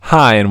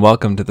Hi, and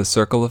welcome to the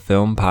Circle of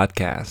Film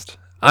podcast.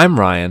 I'm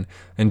Ryan,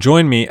 and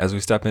join me as we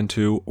step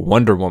into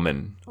Wonder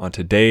Woman on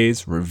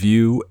today's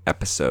review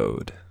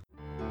episode.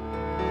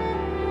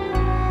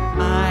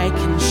 I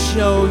can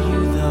show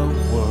you the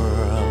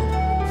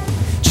world.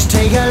 Just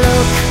take a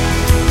look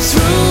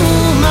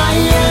through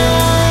my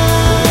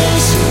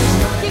eyes.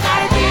 You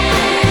gotta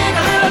dig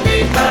a little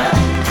deeper.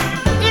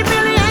 It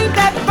really ain't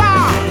that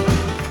far.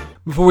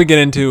 Before we get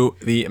into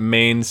the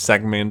main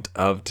segment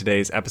of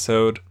today's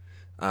episode,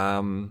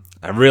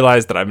 I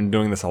realized that I've been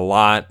doing this a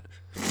lot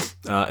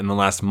in the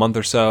last month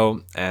or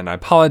so, and I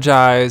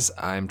apologize.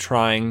 I'm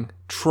trying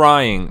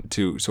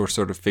to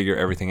sort of figure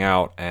everything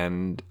out,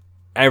 and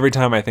every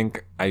time I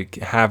think I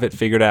have it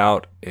figured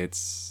out,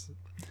 it's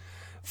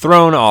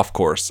thrown off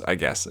course, I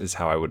guess, is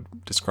how I would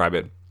describe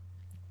it.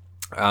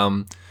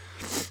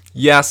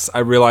 Yes, I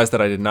realized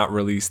that I did not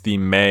release the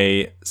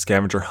May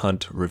Scavenger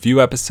Hunt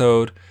review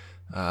episode.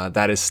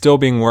 That is still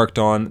being worked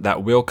on.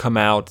 That will come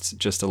out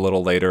just a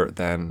little later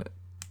than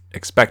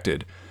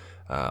expected.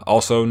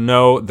 Also,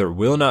 no, there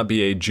will not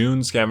be a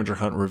June Scavenger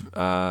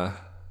Hunt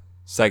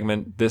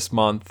segment this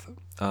month.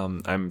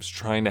 I'm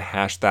trying to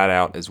hash that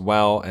out as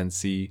well and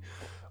see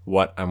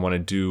what I want to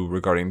do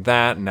regarding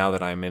that now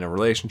that I'm in a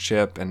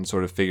relationship and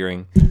sort of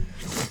figuring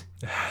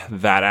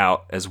that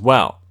out as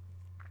well.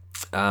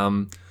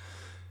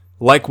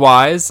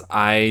 Likewise,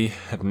 I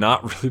have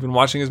not really been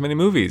watching as many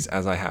movies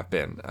as I have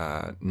been.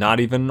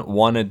 Not even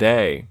one a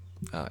day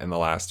in the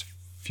last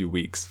few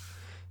weeks.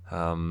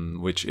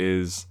 Which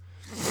is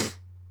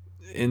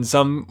in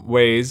some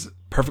ways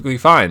perfectly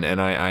fine,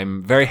 and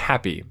I'm very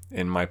happy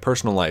in my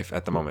personal life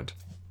at the moment.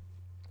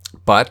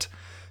 But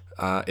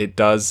it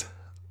does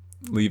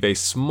leave a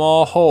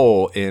small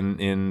hole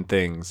in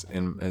things,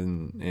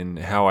 in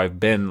how I've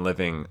been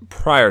living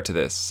prior to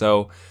this.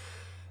 So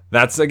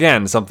that's,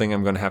 again, something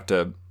I'm going to have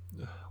to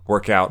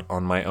work out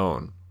on my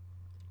own.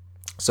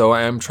 So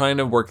I am trying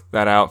to work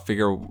that out,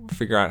 figure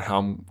out how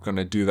I'm going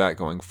to do that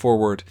going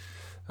forward.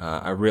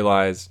 I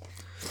realize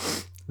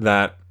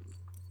that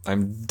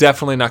I'm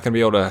definitely not going to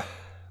be able to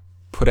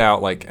put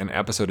out like an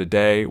episode a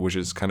day, which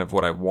is kind of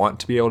what I want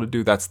to be able to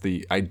do. That's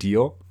the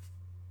ideal,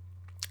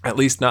 at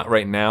least not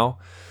right now.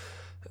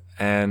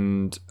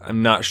 And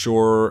I'm not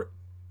sure,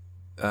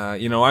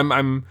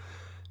 I'm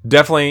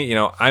definitely,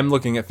 I'm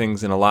looking at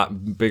things in a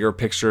lot bigger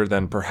picture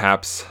than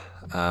perhaps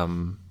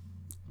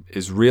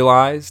is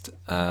realized.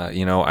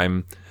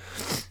 I'm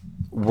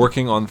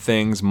working on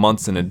things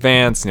months in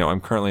advance.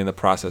 I'm currently in the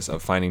process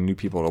of finding new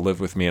people to live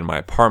with me in my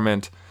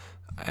apartment,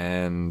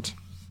 and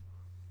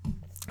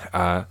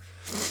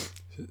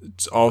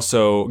it's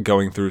also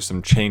going through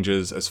some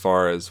changes as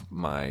far as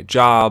my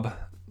job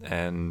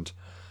and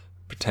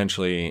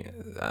potentially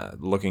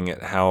looking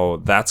at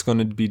how that's going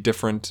to be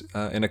different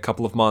in a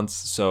couple of months.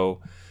 So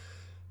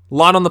a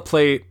lot on the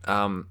plate,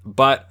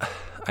 but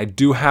I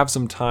do have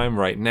some time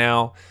right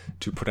now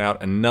to put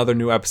out another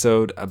new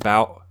episode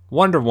about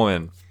Wonder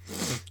Woman,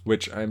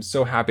 which I'm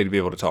so happy to be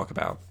able to talk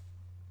about.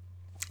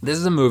 This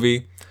is a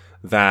movie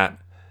that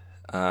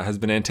has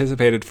been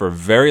anticipated for a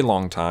very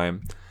long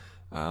time.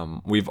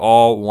 We've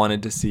all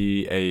wanted to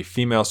see a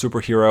female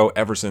superhero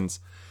ever since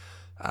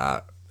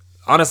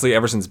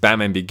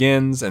Batman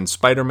Begins and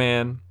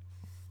Spider-Man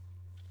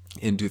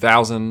in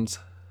 2000s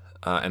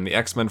and the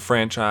X-Men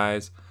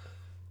franchise.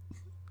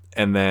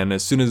 And then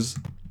as soon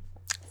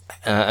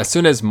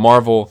as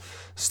Marvel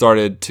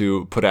started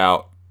to put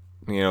out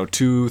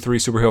 2-3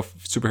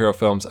 superhero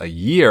films a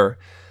year,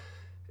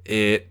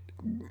 it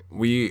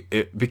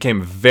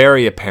became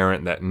very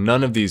apparent that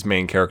none of these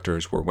main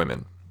characters were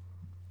women.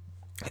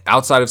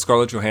 Outside of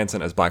Scarlett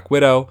Johansson as Black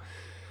Widow,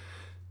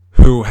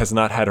 who has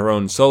not had her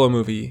own solo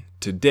movie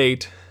to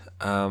date,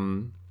 there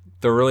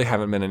really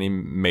haven't been any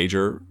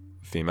major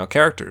female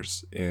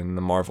characters in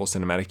the Marvel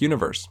Cinematic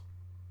Universe.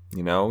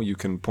 You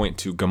can point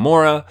to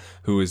Gamora,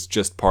 who is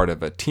just part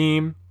of a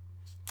team.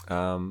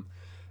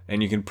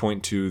 And you can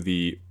point to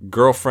the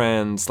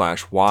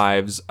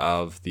girlfriend/wives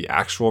of the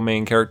actual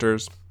main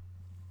characters,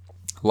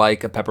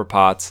 like a Pepper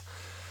Potts,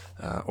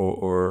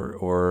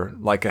 or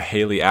like a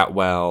Haley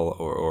Atwell,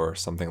 or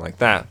something like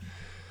that.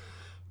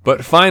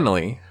 But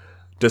finally,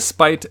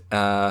 despite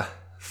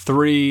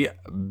 3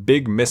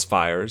 big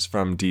misfires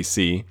from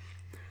DC,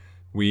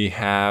 we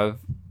have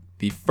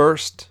the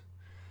first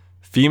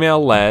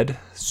female-led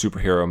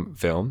superhero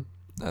film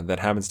that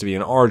happens to be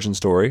an origin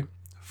story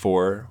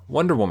for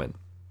Wonder Woman.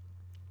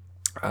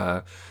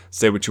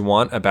 Say what you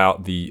want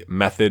about the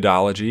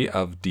methodology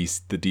of the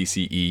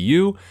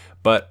DCEU,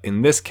 but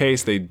in this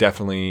case, they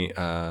definitely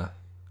got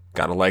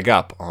a leg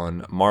up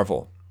on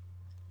Marvel.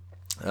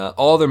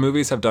 All their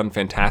movies have done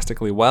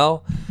fantastically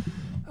well.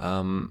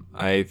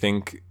 I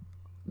think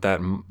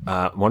that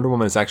Wonder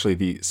Woman is actually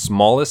the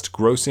smallest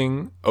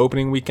grossing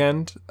opening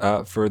weekend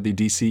for the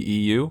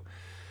DCEU,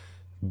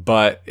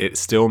 but it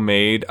still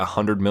made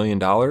 $100 million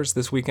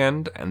this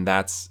weekend, and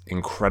that's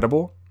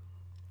incredible.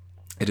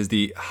 It is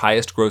the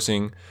highest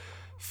grossing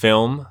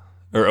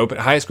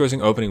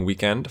opening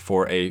weekend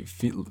for a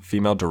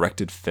female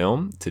directed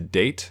film to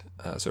date,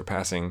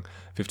 surpassing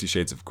 50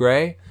 Shades of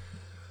Grey.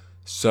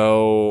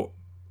 So,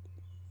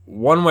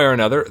 one way or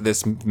another,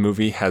 this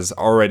movie has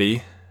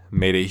already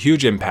made a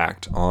huge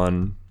impact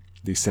on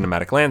the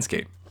cinematic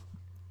landscape.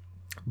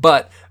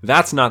 But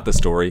that's not the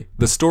story.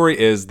 The story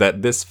is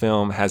that this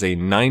film has a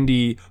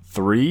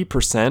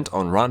 93%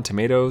 on Rotten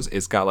Tomatoes.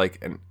 It's got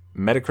like a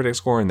Metacritic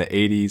score in the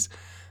 80s.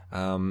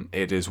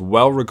 It is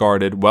well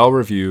regarded, well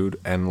reviewed,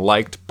 and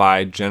liked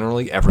by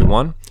generally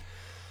everyone.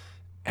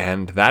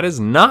 And that is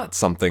not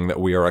something that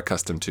we are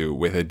accustomed to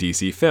with a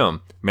DC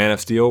film. Man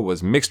of Steel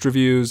was mixed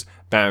reviews.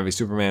 Batman v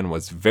Superman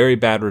was very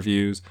bad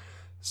reviews.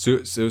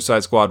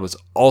 Suicide Squad was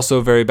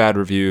also very bad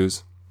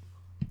reviews.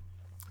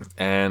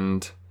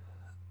 And,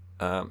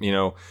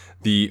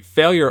 the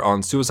failure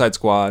on Suicide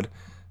Squad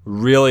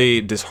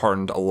really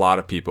disheartened a lot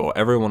of people.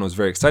 Everyone was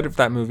very excited for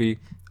that movie.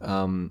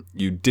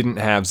 You didn't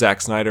have Zack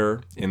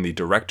Snyder in the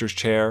director's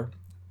chair.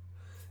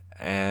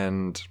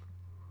 And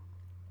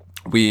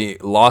we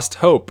lost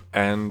hope.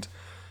 And,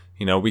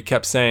 we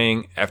kept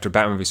saying after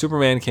Batman v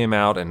Superman came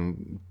out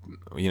and,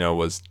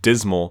 was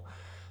dismal,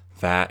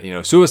 that,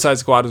 Suicide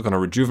Squad was going to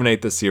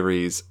rejuvenate the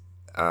series.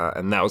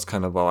 And that was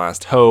kind of the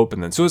last hope.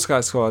 And then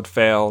Suicide Squad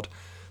failed.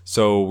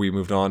 So we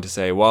moved on to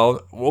say,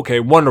 well, okay,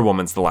 Wonder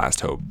Woman's the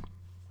last hope.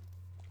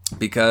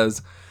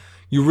 Because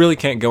you really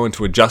can't go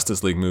into a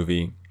Justice League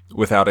movie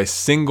without a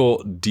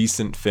single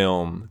decent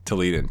film to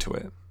lead into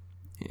it.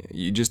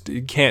 You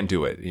can't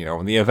do it.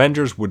 The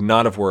Avengers would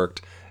not have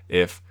worked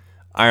if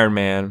Iron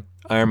Man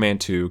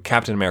 2,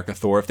 Captain America,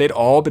 Thor, if they'd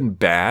all been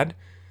bad,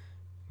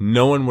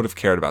 no one would have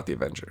cared about the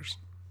Avengers.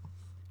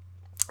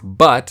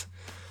 But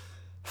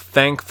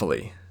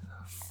thankfully,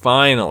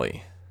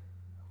 finally,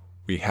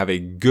 we have a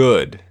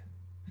good,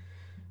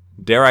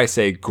 dare I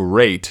say,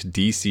 great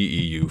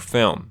DCEU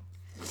film.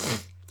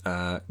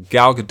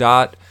 Gal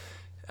Gadot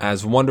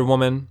as Wonder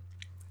Woman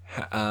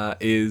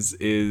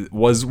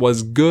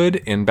was good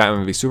in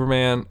Batman v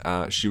Superman.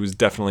 She was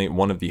definitely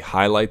one of the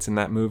highlights in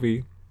that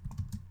movie,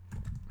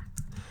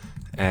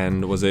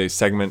 and was a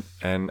segment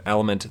and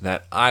element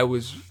that I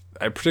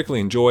particularly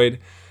enjoyed.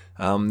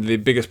 The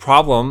biggest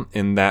problem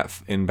in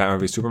Batman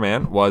v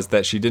Superman was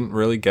that she didn't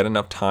really get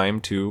enough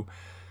time to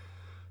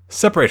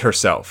separate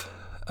herself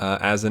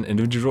as an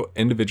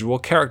individual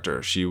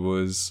character. She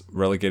was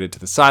relegated to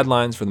the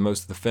sidelines for the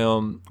most of the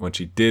film. When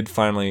she did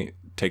finally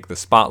take the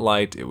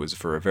spotlight, it was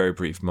for a very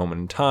brief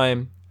moment in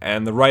time,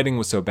 and the writing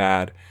was so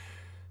bad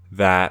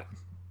that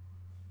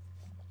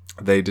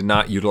they did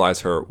not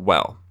utilize her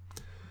well.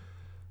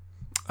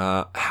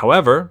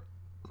 However,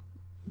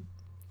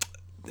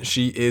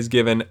 she is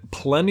given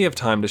plenty of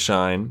time to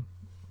shine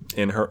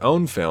in her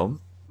own film,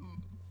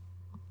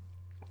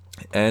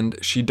 and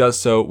she does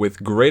so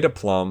with great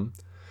aplomb.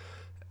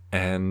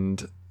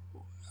 And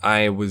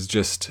I was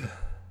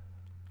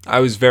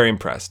very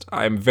impressed.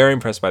 I'm very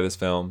impressed by this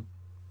film.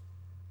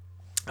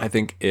 I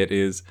think it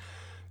is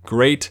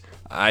great.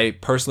 I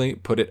personally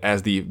put it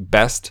as the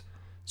best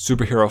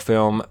superhero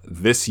film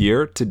this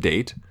year to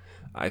date.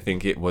 I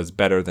think it was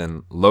better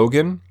than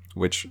Logan,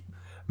 which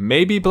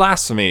may be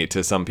blasphemy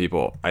to some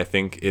people. I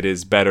think it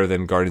is better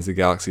than Guardians of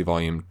the Galaxy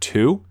Volume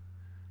 2.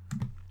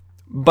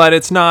 But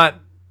it's not,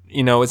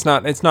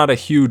 it's not a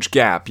huge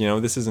gap.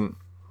 This isn't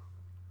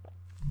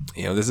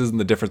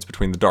the difference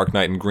between The Dark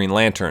Knight and Green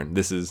Lantern.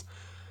 This is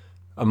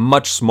a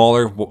much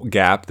smaller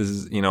gap. This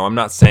is, I'm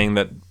not saying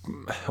that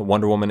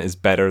Wonder Woman is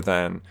better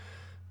than,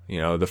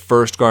 the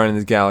first Guardians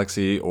of the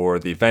Galaxy or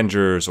the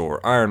Avengers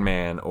or Iron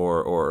Man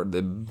or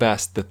the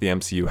best that the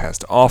MCU has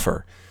to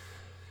offer.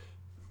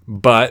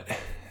 But,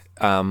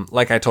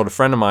 like I told a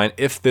friend of mine,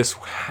 if this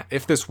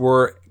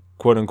were,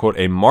 quote unquote,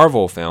 a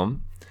Marvel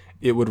film,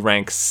 it would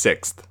rank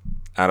 6th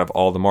out of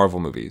all the Marvel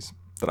movies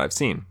that I've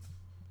seen.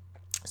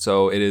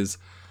 So it is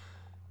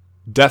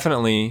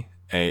definitely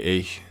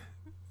a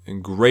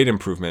great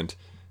improvement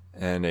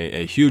and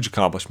a huge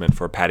accomplishment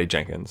for Patty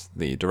Jenkins,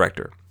 the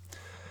director.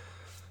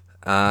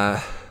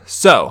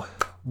 So,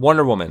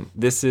 Wonder Woman.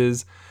 This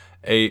is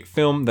a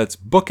film that's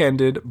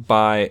bookended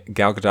by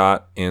Gal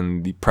Gadot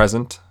in the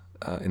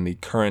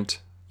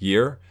current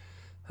year,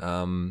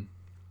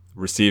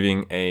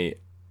 receiving a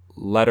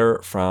letter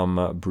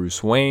from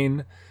Bruce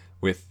Wayne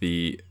with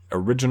the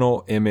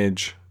original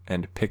image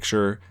and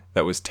picture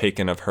that was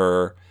taken of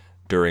her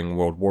during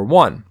World War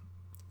I.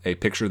 A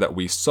picture that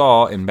we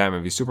saw in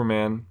Batman v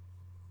Superman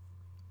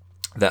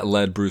that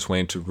led Bruce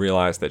Wayne to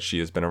realize that she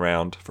has been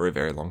around for a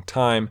very long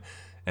time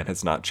and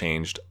has not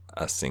changed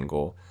a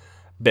single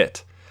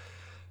bit.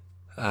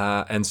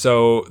 And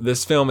so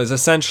this film is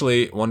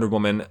essentially Wonder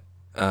Woman,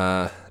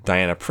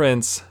 Diana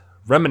Prince,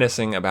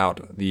 reminiscing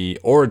about the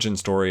origin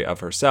story of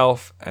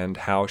herself and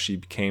how she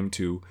came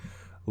to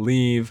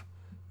leave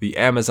the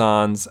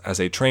Amazons as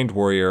a trained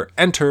warrior,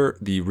 enter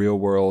the real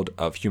world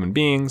of human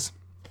beings,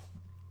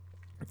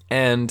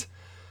 and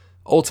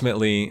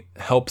ultimately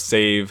help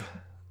save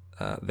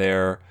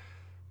their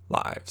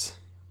lives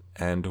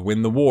and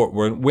win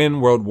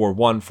World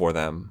War I for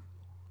them,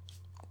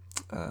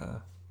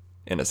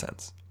 in a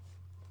sense.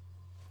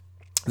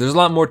 There's a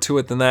lot more to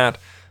it than that.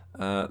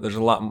 There's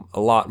a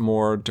lot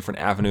more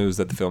different avenues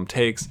that the film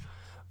takes,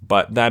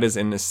 But that is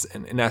in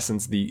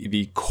essence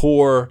the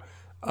core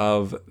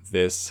of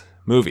this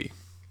movie.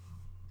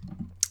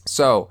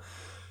 So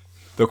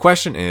the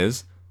question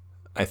is,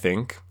 I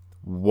think,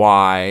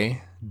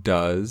 why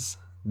does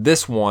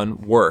this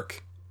one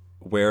work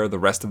where the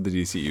rest of the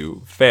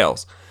DCU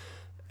fails?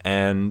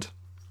 And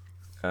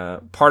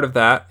part of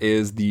that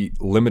is the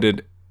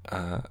limited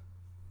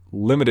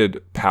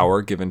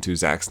power given to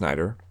Zack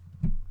Snyder.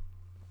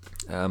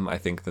 I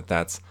think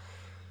that's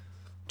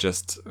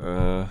just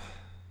part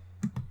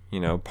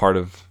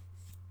of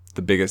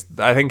the biggest.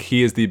 I think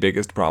he is the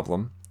biggest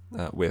problem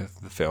with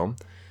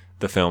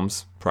the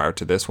films prior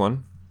to this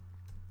one.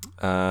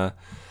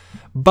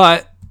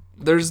 But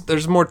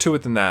there's more to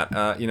it than that.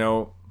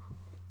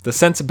 The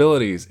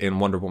sensibilities in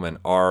Wonder Woman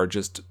are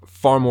just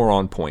far more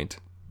on point.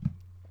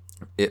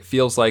 It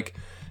feels like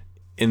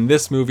in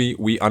this movie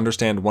we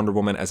understand Wonder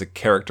Woman as a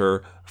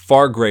character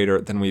far greater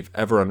than we've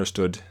ever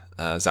understood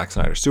Zack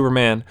Snyder's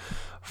Superman,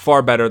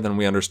 far better than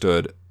we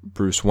understood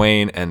Bruce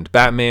Wayne and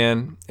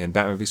Batman in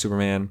Batman v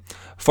Superman,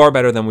 far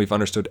better than we've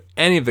understood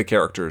any of the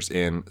characters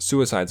in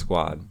Suicide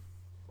Squad.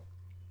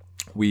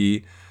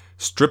 We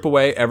strip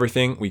away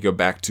everything. We go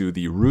back to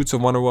the roots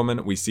of Wonder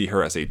Woman. We see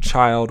her as a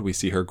child. We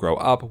see her grow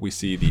up. We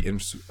see the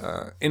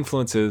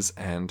influences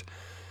and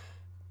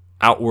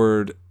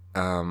outward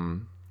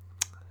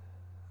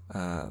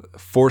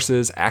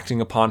forces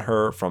acting upon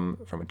her from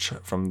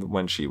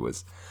when she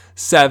was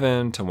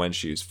 7 to when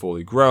she's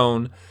fully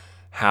grown.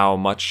 How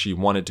much she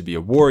wanted to be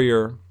a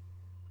warrior.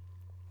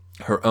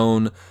 Her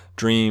own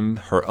dream.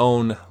 Her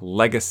own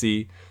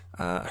legacy.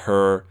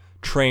 Her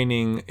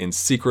training in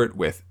secret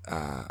with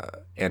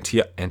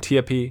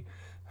Antiope,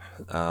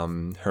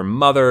 her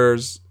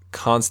mother's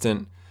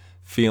constant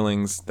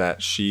feelings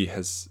that she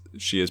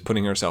is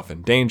putting herself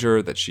in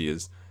danger, that she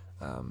is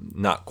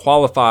not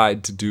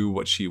qualified to do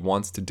what she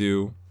wants to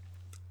do,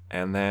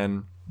 and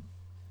then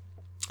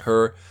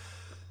her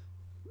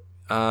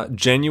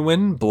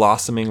genuine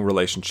blossoming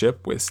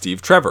relationship with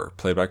Steve Trevor,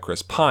 played by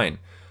Chris Pine.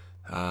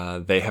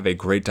 They have a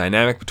great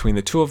dynamic between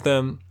the two of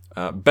them.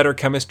 Better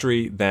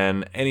chemistry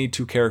than any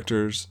two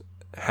characters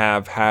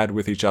have had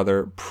with each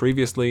other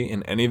previously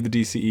in any of the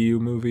DCEU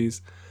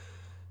movies.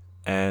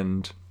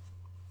 And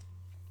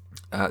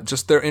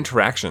just their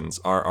interactions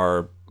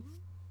are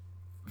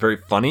very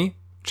funny,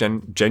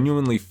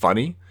 genuinely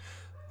funny,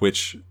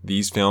 which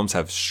these films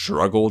have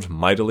struggled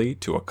mightily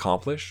to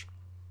accomplish.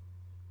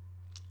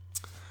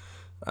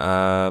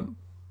 As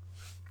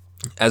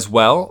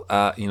well,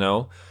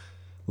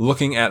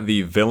 looking at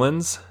the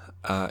villains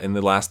in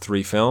the last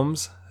 3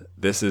 films,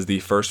 this is the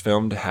first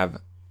film to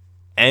have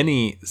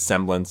any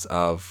semblance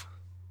of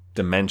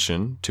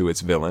dimension to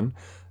its villain.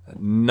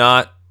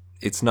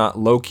 It's not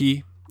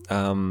Loki.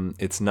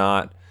 It's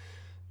not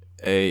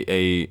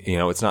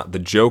it's not the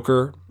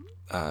Joker.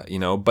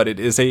 But it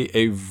is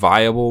a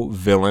viable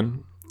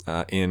villain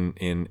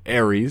in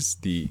Ares,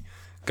 the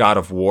god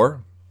of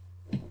war.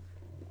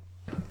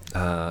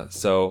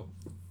 So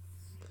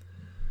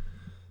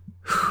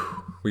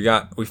we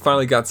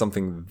finally got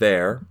something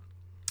there.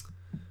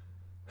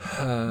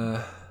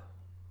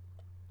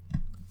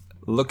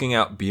 Looking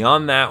out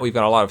beyond that, we've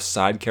got a lot of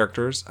side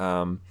characters.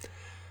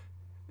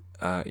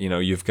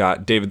 You've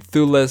got David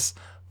Thewlis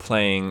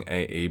playing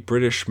a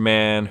British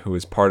man who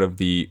is part of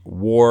the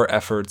war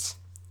efforts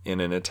in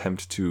an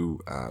attempt to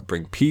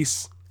bring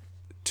peace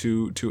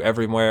to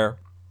everywhere.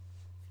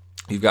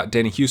 You've got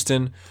Danny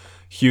Houston,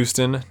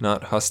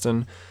 not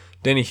Huston.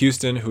 Danny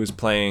Houston, who is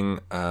playing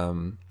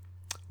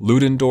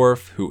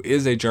Ludendorff, who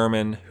is a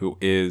German, who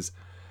is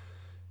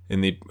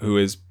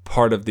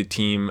part of the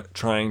team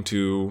trying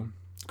to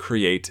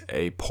create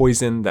a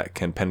poison that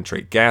can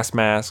penetrate gas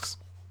masks.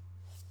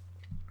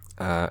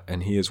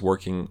 And he is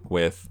working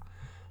with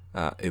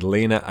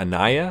Elena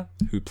Anaya,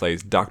 who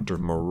plays Dr.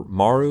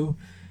 Maru.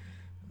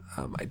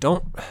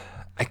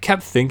 I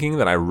kept thinking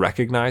that I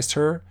recognized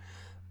her,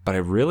 but I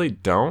really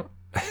don't.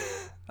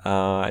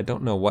 I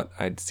don't know what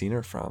I'd seen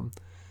her from.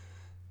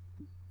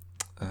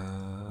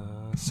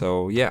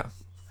 So yeah.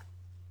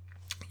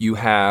 You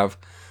have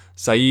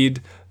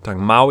Saeed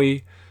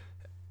Taghmaoui,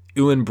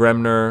 Ewan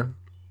Bremner,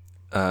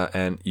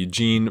 and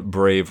Eugene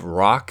Brave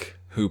Rock,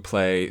 who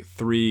play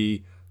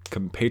 3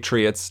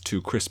 compatriots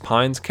to Chris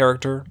Pine's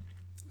character,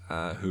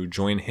 who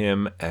join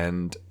him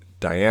and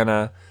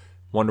Diana,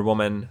 Wonder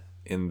Woman,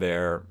 in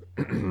their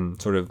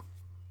sort of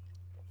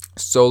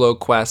solo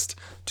quest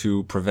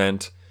to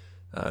prevent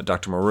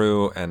Dr.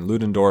 Maru and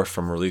Ludendorff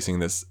from releasing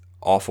this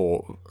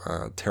awful,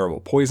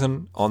 terrible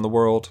poison on the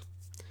world.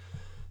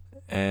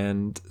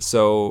 And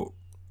so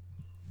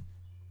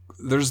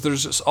there's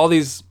just all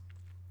these,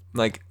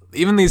 like,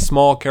 even these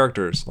small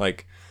characters,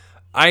 like,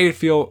 I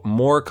feel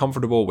more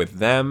comfortable with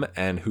them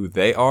and who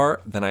they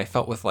are than I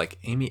felt with, like,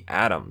 Amy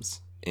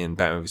Adams in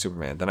Batman v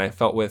Superman, than I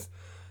felt with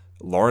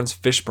Lawrence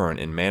Fishburne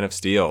in Man of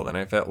Steel, than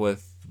I felt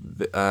with,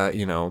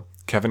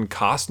 Kevin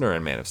Costner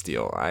in Man of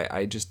Steel.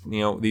 I just,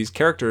 these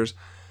characters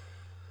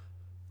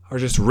are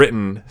just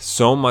written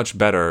so much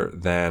better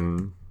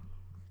than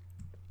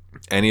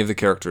any of the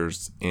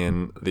characters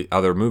in the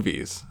other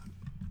movies.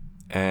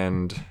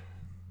 And,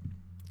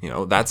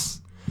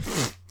 that's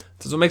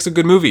what makes a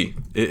good movie.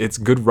 It's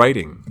good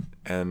writing.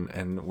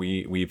 And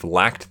we've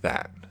lacked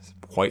that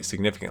quite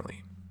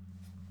significantly.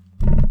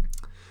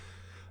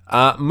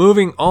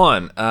 Moving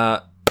on.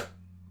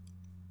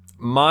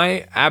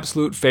 My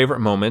absolute favorite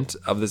moment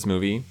of this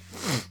movie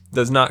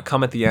does not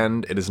come at the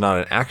end. It is not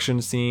an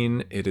action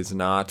scene. It is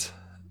not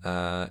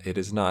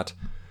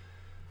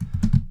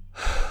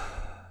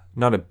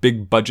not a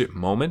big budget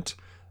moment.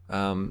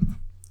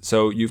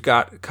 So you've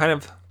got kind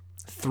of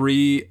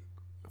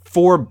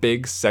 4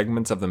 big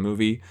segments of the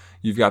movie.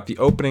 You've got the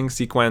opening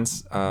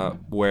sequence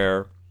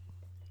where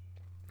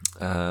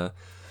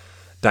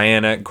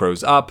Diana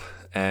grows up,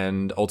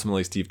 and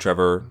ultimately Steve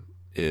Trevor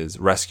is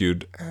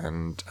rescued,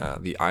 and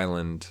the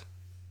island,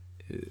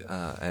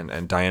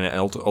 and Diana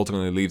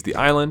ultimately leaves the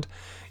island.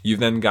 You've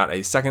then got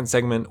a second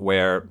segment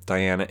where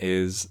Diana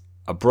is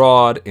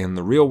abroad in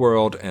the real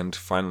world and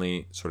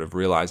finally sort of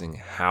realizing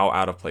how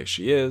out of place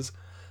she is,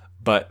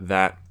 but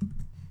that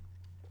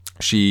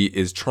she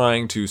is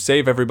trying to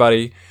save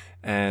everybody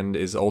and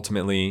is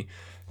ultimately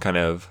kind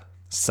of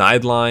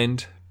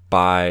sidelined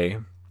by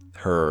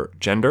her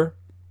gender.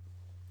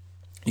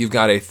 You've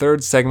got a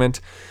third segment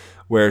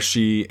where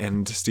she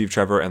and Steve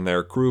Trevor and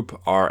their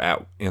group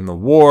are in the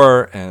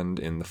war and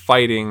in the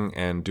fighting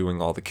and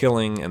doing all the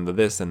killing and the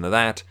this and the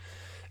that.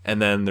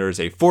 And then there's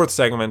a fourth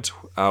segment,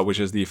 which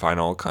is the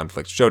final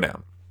conflict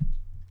showdown.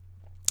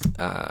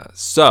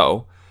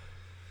 So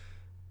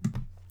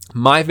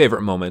my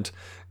favorite moment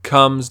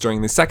comes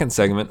during the second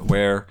segment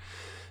where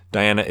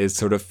Diana is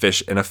sort of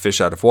in a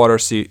fish out of water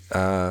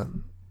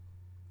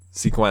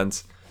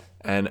sequence.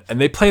 And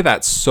they play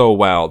that so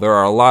well. There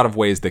are a lot of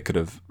ways they could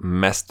have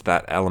messed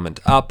that element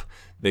up.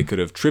 They could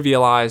have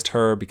trivialized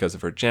her because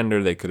of her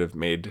gender. They could have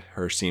made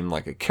her seem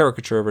like a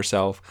caricature of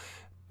herself.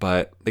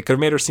 But they could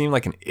have made her seem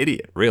like an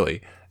idiot,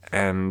 really.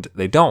 And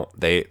they don't.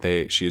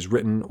 She is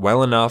written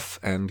well enough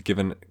and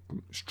given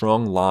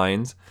strong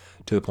lines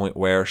to the point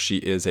where she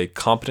is a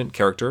competent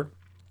character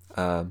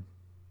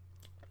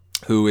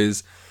who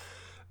is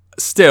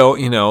still,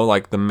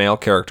 like the male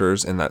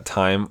characters in that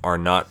time are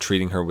not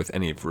treating her with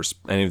any of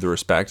the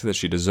respect that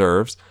she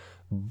deserves,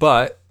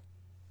 but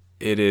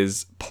it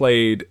is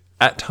played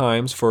at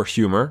times for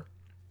humor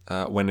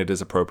when it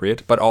is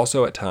appropriate, but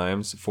also at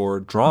times for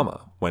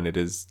drama when it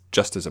is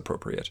just as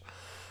appropriate.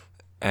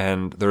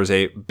 And there's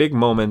a big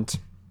moment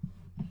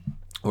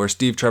where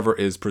Steve Trevor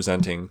is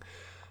presenting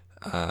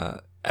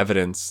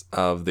evidence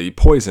of the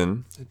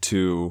poison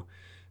to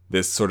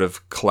this sort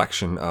of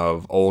collection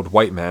of old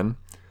white men.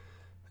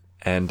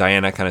 And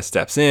Diana kind of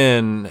steps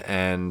in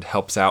and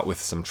helps out with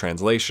some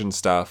translation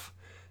stuff.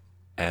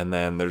 And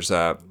then there's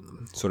a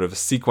sort of a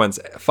sequence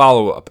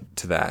follow-up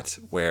to that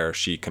where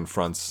she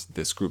confronts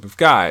this group of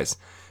guys.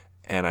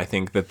 And I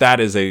think that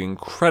is an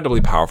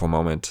incredibly powerful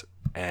moment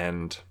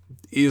and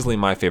easily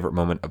my favorite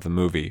moment of the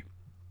movie.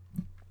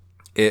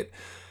 It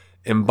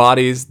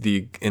embodies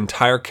the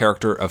entire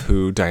character of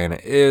who Diana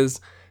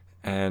is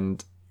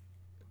and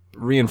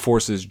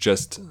reinforces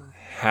just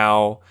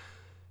how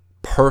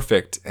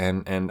perfect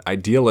and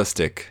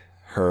idealistic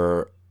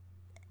her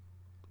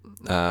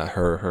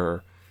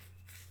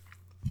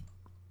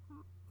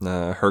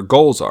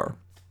goals are.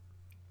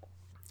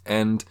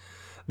 And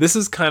this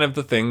is kind of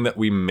the thing that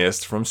we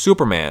missed from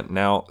Superman.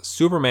 Now,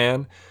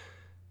 Superman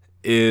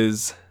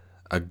is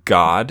a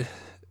god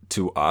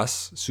to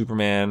us.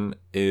 Superman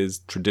is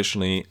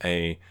traditionally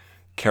a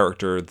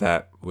character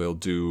that will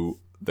do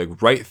the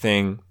right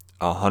thing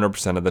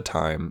 100% of the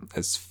time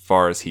as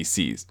far as he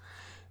sees.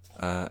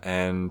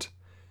 And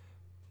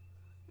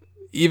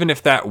even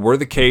if that were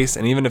the case,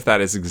 and even if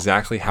that is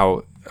exactly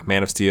how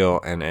Man of Steel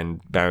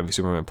and Batman v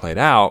Superman played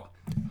out,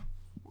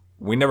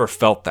 we never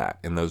felt that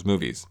in those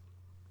movies.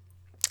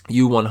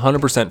 You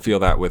 100% feel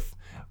that with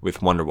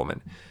Wonder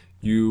Woman.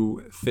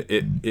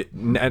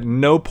 At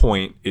no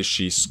point is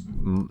she,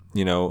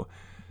 too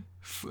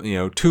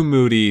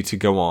moody to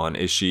go on.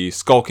 Is she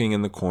skulking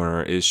in the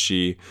corner? Is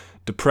she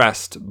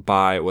depressed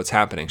by what's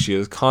happening? She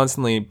is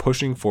constantly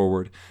pushing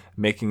forward,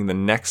 taking the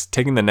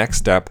next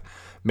step,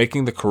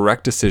 making the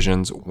correct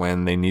decisions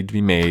when they need to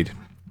be made,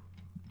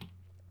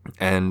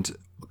 and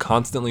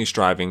constantly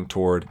striving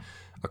toward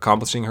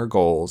accomplishing her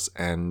goals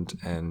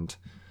and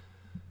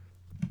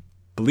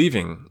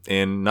believing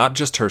in not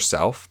just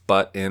herself,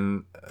 but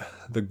in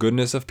the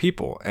goodness of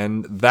people.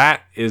 And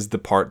that is the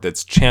part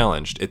that's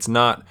challenged. It's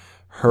not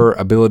her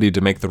ability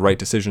to make the right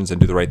decisions and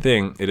do the right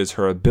thing. It is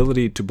her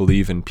ability to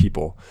believe in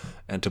people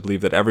and to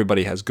believe that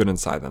everybody has good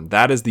inside them.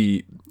 That is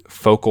the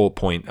focal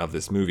point of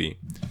this movie.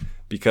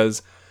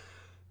 Because,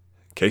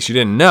 in case you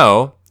didn't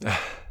know,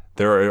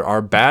 there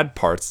are bad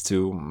parts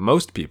to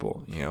most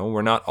people.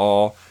 We're not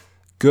all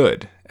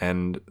good.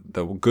 And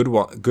the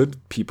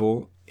good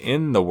people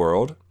in the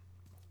world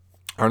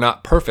are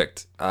not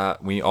perfect.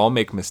 We all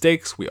make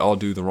mistakes. We all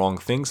do the wrong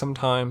thing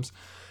sometimes.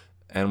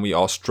 And we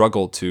all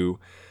struggle to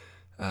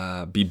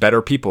be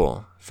better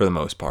people for the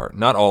most part.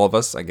 Not all of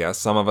us, I guess.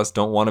 Some of us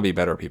don't want to be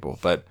better people.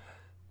 But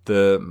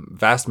the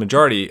vast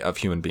majority of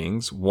human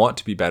beings want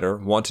to be better,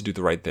 want to do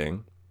the right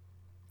thing.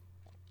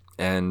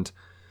 And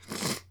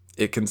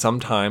it can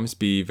sometimes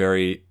be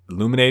very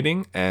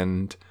illuminating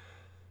and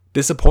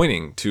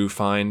disappointing to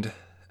find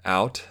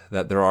out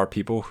that there are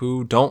people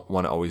who don't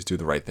want to always do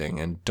the right thing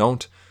and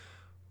don't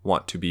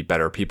want to be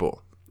better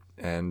people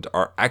and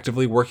are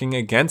actively working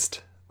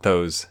against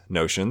those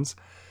notions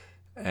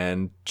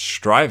and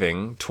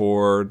striving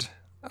toward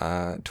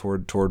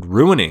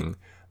ruining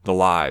the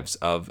lives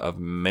of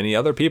many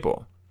other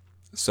people.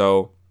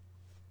 So,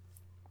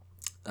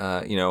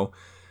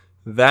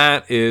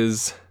 that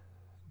is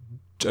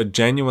a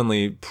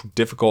genuinely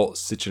difficult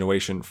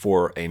situation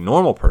for a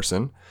normal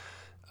person.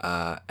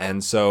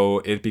 And so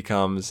it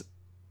becomes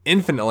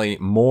infinitely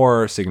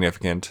more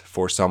significant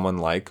for someone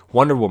like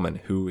Wonder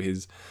Woman, who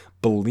is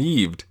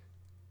believed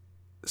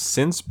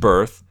since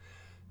birth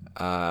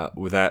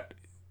that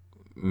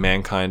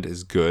mankind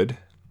is good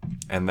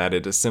and that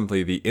it is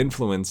simply the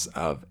influence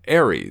of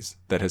Ares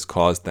that has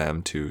caused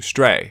them to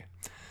stray.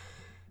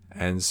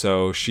 And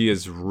so she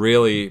is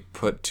really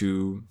put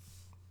to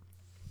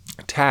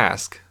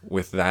task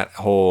with that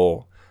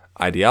whole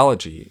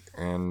ideology,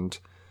 and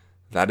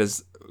that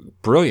is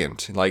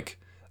brilliant. Like,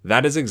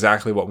 that is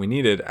exactly what we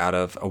needed out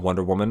of a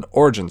Wonder Woman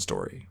origin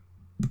story.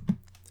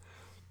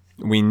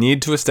 We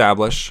need to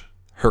establish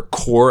her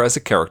core as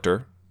a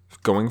character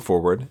going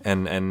forward,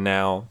 and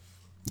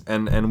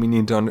we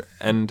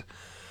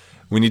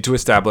need to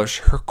establish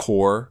her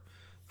core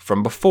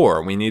from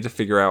before. We need to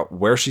figure out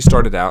where she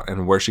started out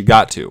and where she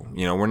got to.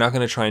 We're not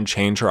going to try and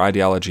change her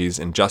ideologies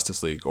in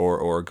Justice League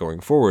or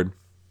going forward.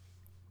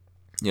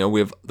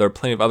 There are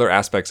plenty of other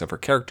aspects of her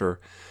character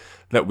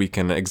that we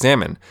can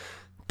examine.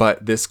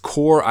 But this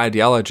core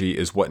ideology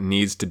is what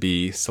needs to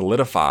be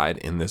solidified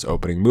in this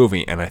opening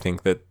movie. And I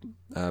think that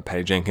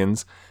Patty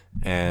Jenkins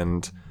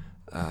and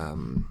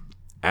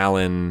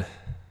Alan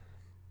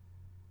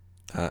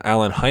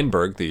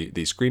Heinberg, the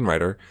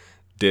screenwriter,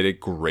 did a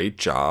great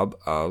job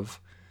of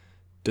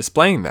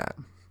displaying that.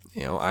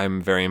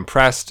 I'm very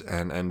impressed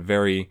and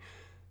very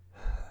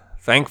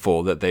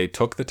thankful that they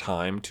took the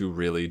time to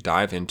really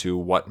dive into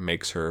what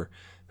makes her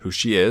who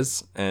she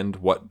is and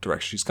what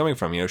direction she's coming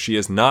from. She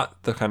is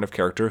not the kind of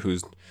character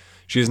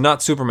she is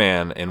not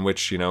Superman, in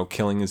which,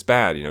 killing is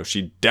bad.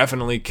 She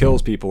definitely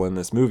kills people in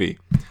this movie.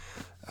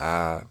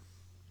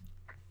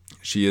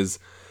 She is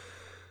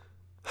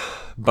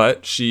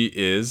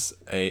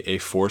a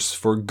force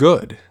for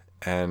good.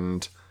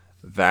 And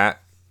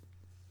that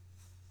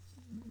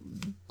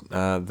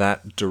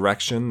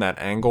direction, that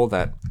angle,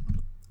 that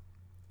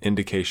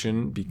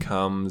indication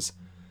becomes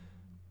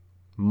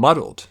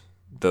muddled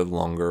the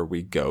longer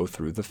we go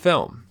through the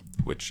film,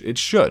 which it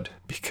should,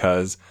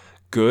 because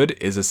good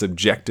is a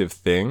subjective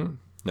thing,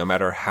 no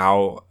matter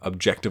how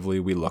objectively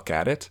we look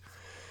at it.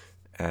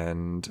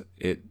 And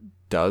it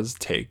does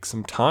take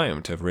some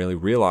time to really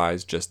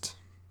realize just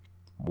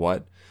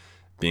what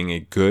being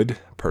a good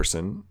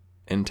person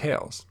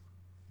entails.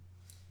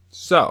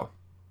 So,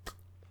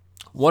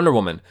 Wonder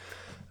Woman.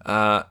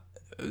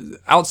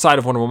 Outside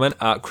of Wonder Woman,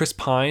 Chris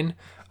Pine,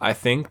 I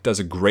think, does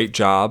a great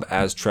job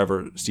as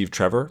Steve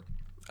Trevor.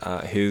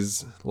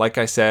 Like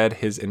I said,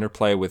 his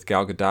interplay with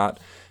Gal Gadot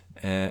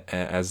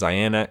as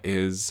Diana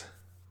is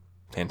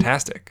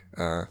fantastic.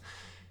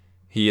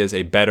 He is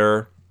a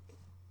better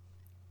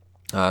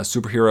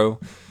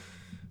superhero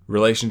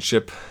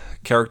relationship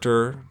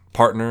character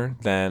partner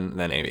than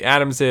Amy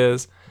Adams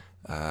is,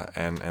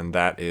 and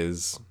that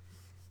is,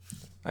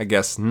 I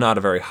guess, not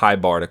a very high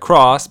bar to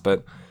cross.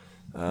 But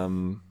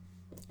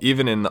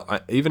even in the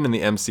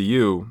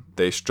MCU,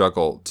 they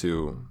struggle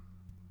to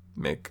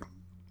make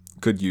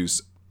good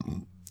use,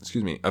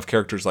 of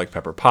characters like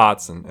Pepper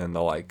Potts and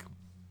the like.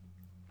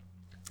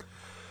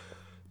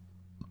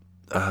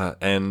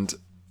 And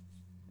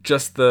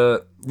just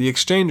the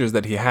exchanges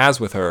that he has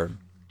with her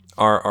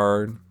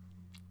are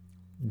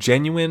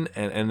genuine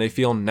and they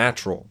feel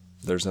natural.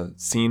 There's a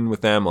scene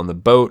with them on the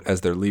boat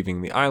as they're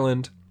leaving the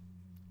island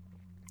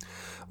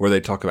where they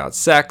talk about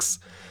sex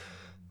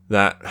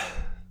that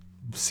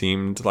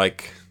seemed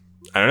like,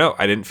 I don't know,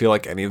 I didn't feel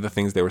like any of the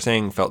things they were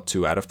saying felt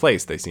too out of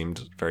place. They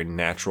seemed very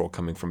natural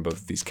coming from both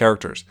of these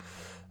characters.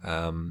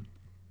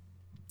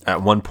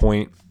 At one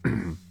point,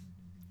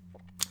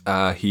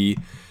 he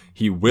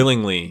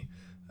willingly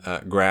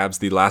grabs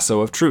the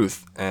lasso of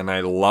truth, and I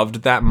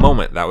loved that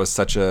moment. That was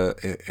such a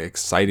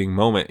exciting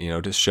moment,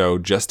 to show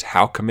just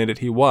how committed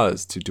he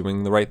was to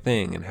doing the right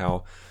thing and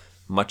how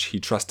much he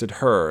trusted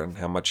her and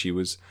how much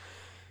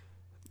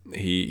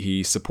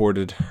he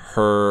supported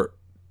her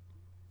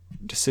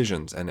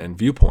decisions and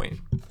viewpoint.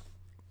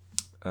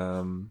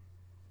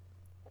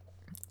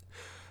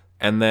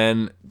 And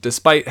then,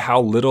 despite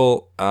how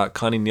little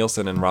Connie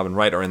Nielsen and Robin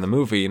Wright are in the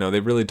movie, they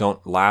really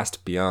don't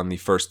last beyond the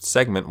first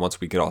segment. Once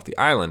we get off the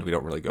island, we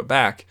don't really go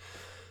back.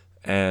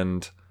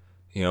 And,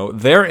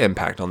 their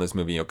impact on this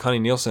movie, Connie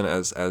Nielsen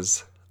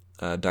as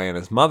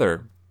Diana's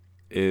mother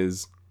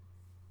is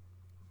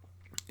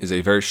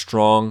a very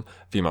strong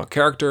female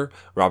character.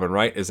 Robin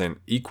Wright is an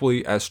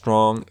equally as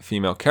strong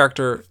female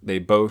character. They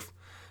both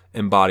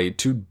embody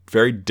two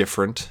very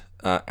different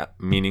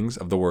meanings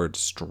of the word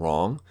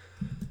strong.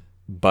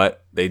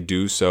 but they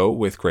do so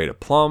with great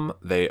aplomb.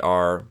 They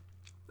are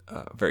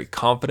very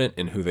confident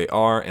in who they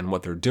are and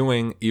what they're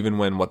doing, even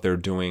when what they're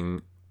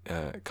doing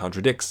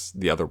contradicts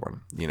the other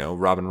one.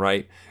 Robin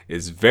Wright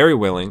is very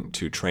willing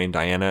to train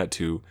Diana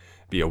to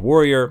be a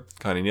warrior.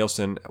 Connie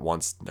Nielsen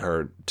wants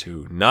her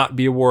to not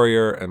be a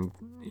warrior, and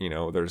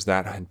there's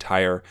that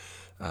entire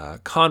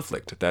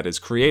conflict that is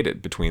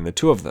created between the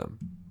two of them.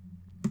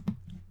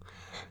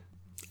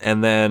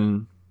 And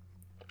then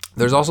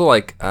there's also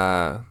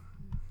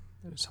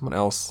someone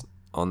else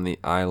on the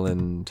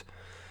island.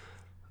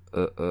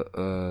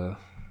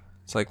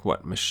 It's like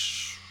what?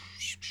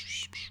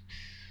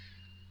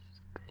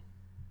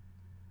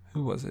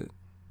 Who was it?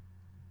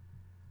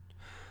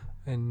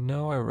 I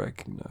know I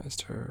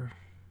recognized her.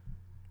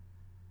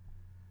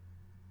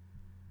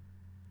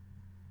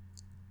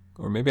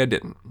 Or maybe I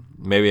didn't.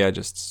 Maybe I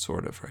just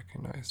sort of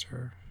recognized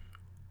her.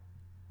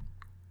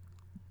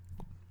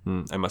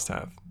 I must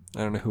have.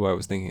 I don't know who I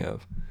was thinking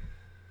of.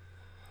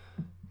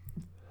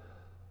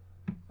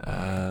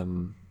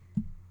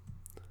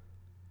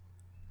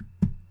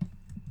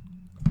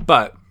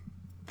 But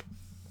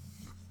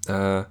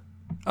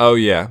oh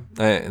yeah,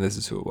 this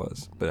is who it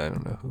was, but I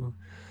don't know who.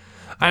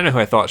 I don't know who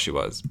I thought she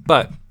was,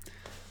 but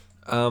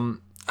I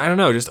don't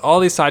know. Just all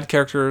these side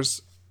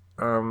characters,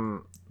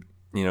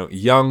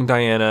 young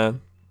Diana,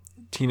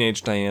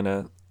 teenage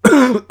Diana.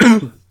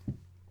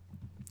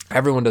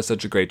 Everyone does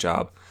such a great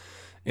job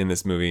in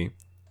this movie,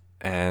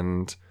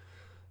 and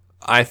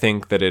I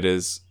think that it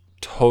is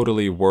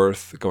totally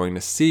worth going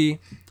to see.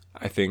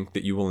 I think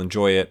that you will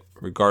enjoy it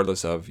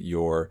regardless of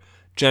your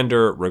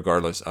gender,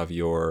 regardless of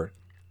your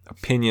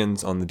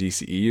opinions on the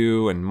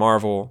DCEU and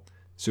Marvel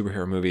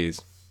superhero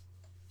movies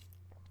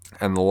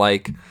and the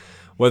like.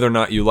 Whether or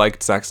not you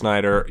liked Zack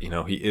Snyder,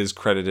 he is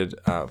credited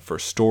for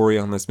story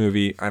on this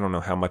movie. I don't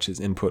know how much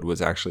his input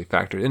was actually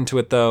factored into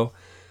it, though.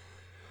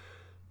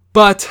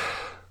 But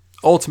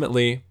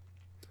ultimately,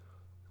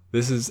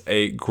 this is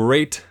a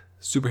great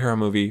superhero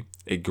movie,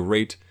 a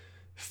great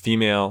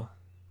female-led,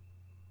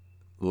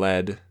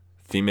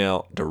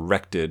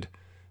 female-directed,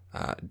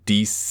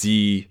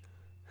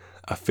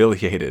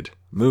 DC-affiliated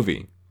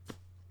movie.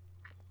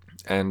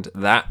 And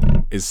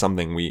that is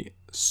something we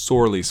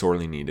sorely,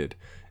 sorely needed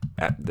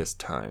at this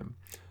time.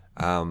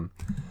 I'm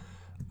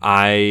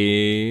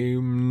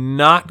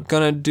not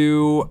going to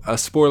do a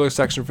spoiler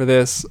section for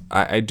this.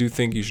 I do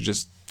think you should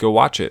just go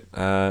watch it.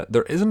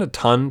 There isn't a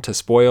ton to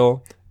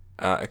spoil.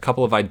 A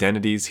couple of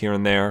identities here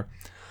and there.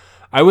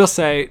 I will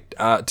say,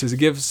 to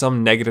give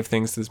some negative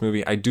things to this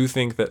movie, I do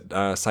think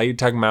that Saeed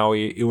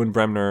Taghmaoui, Ewan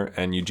Bremner,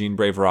 and Eugene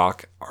Brave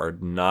Rock are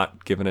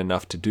not given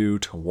enough to do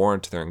to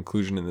warrant their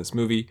inclusion in this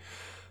movie.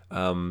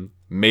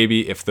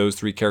 Maybe if those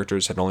three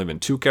characters had only been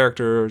two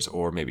characters,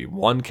 or maybe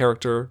one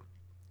character,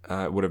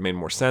 it would have made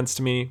more sense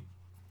to me.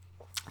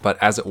 But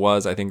as it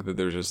was, I think that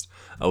they're just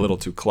a little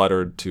too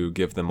cluttered to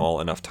give them all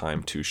enough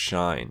time to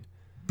shine.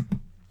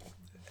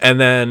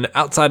 And then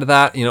outside of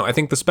that, I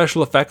think the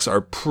special effects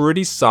are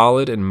pretty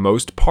solid in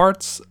most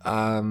parts.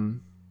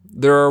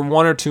 There are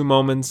one or two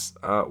moments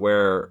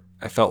where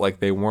I felt like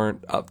they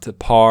weren't up to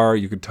par.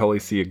 You could totally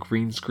see a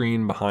green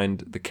screen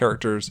behind the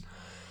characters.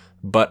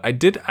 But I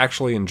did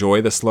actually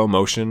enjoy the slow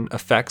motion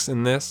effects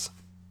in this.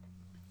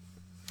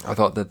 I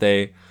thought that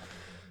they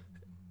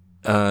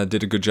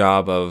did a good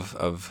job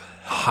of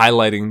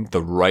highlighting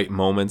the right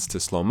moments to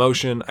slow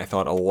motion. I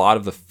thought a lot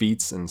of the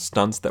feats and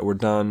stunts that were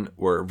done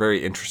were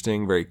very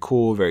interesting, very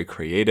cool, very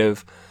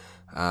creative.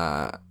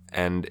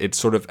 And it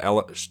sort of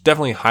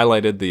definitely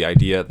highlighted the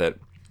idea that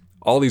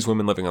all these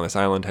women living on this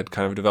island had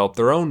kind of developed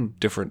their own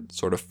different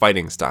sort of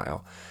fighting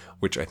style,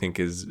 which I think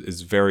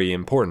is very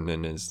important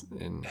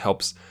and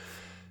helps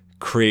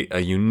create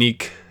a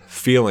unique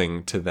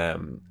feeling to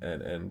them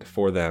and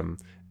for them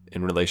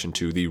in relation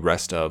to the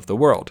rest of the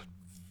world,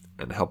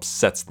 and helps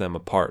sets them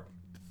apart.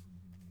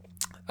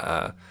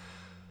 And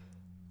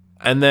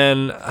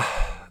then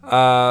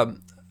the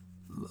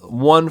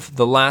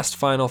last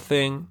final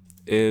thing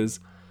is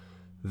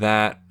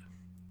that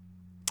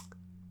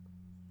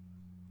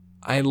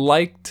I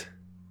liked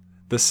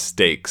the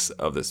stakes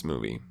of this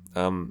movie.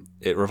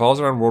 It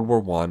revolves around World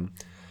War I.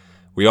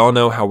 We all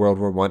know how World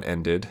War I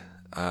ended.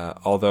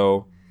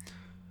 Although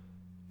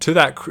to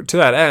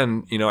that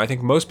end, I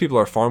think most people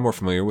are far more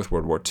familiar with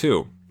World War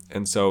II.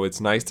 And so it's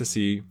nice to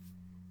see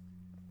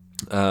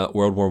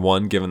World War I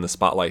given the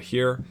spotlight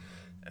here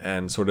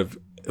and sort of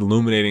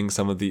illuminating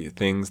some of the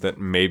things that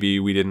maybe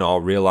we didn't all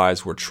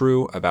realize were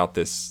true about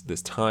this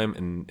time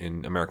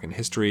in American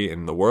history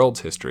and the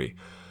world's history.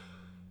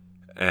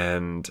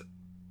 And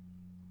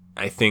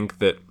I think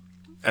that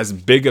as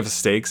big of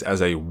stakes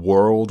as a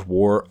world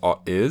war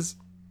are,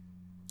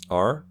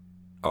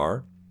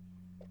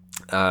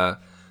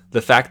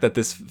 the fact that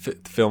this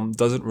film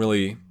doesn't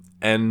really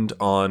end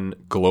on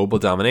global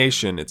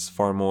domination, it's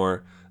far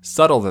more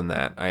subtle than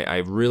that. I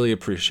really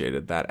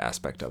appreciated that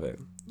aspect of it.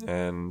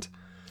 And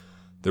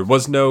there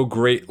was no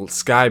great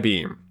sky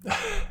beam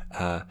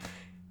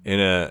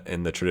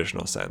in the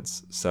traditional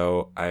sense.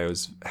 So I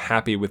was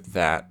happy with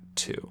that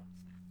too.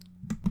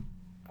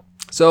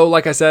 So,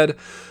 like I said,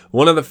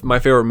 one of my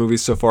favorite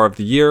movies so far of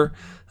the year.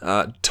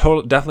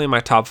 Definitely in my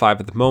top 5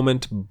 at the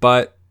moment,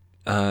 but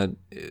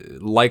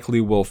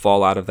likely will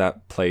fall out of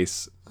that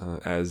place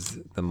as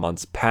the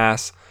months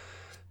pass.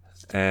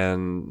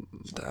 And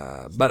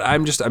but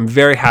I'm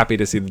very happy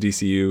to see the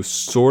DCU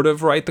sort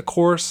of right the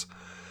course.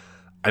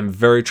 I'm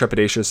very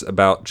trepidatious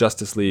about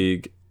Justice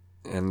League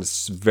and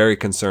very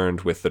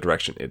concerned with the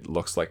direction it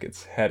looks like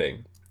it's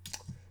heading.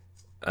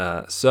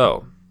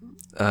 So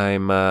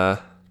I'm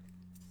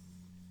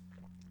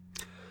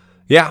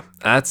yeah,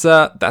 that's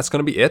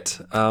gonna be it.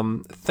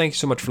 Thank you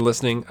so much for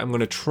listening. I'm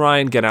gonna try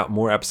and get out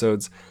more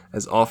episodes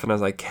as often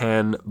as I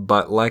can,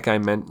 but like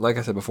I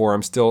said before,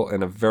 I'm still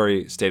in a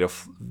very wide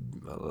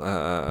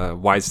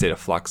state of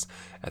flux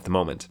at the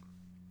moment.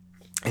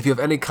 If you have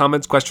any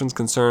comments, questions,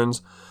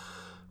 concerns,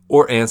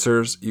 or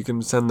answers, you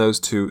can send those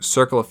to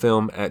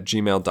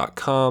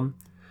circleoffilm@gmail.com.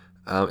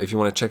 If you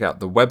want to check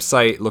out the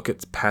website, look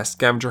at past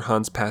scavenger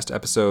hunts, past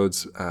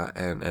episodes,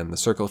 and the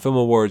Circle of Film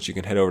Awards, you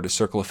can head over to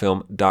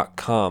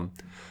circleoffilm.com.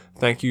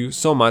 Thank you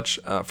so much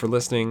for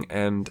listening,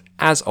 and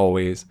as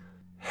always,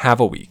 have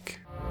a week.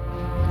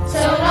 So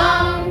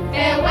long,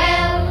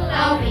 farewell,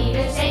 I'll be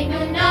to say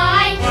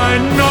goodnight. I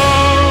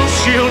know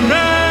she'll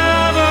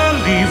never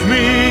leave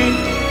me,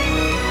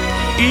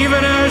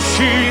 even as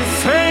she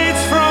fades